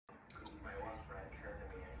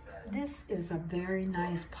This is a very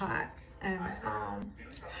nice pot and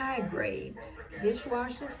high grade,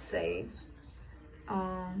 dishwasher safe.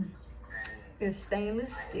 It's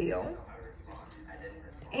stainless steel,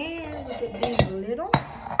 and with it being little,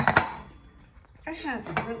 it has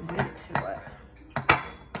a good grip to it.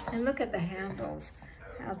 And look at the handles,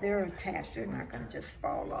 how they're attached. They're not going to just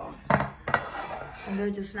fall off, and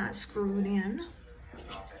they're just not screwed in.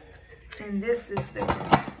 And this is the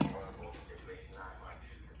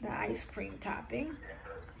ice cream topping.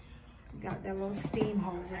 Got that little steam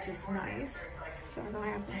hole, which is nice, so I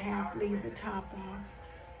don't have to leave the top off.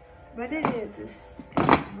 But it's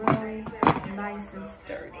really nice and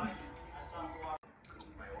sturdy.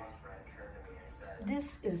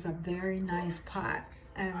 This is a very nice pot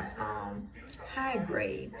and high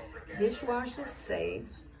grade, dishwasher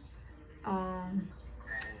safe.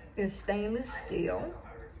 It's stainless steel,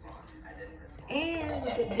 and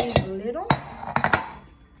with it being little,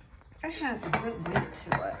 it has a good grip to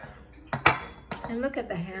it. And look at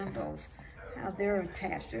the handles, how they're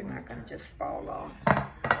attached. They're not going to just fall off,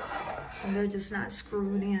 and they're just not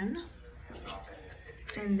screwed in.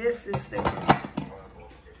 And this is the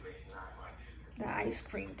ice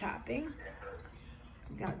cream topping.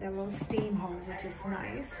 Got that little steam hole, which is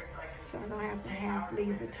nice, so I don't have to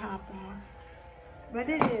leave the top off. But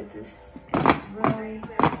it's really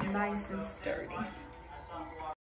nice and sturdy.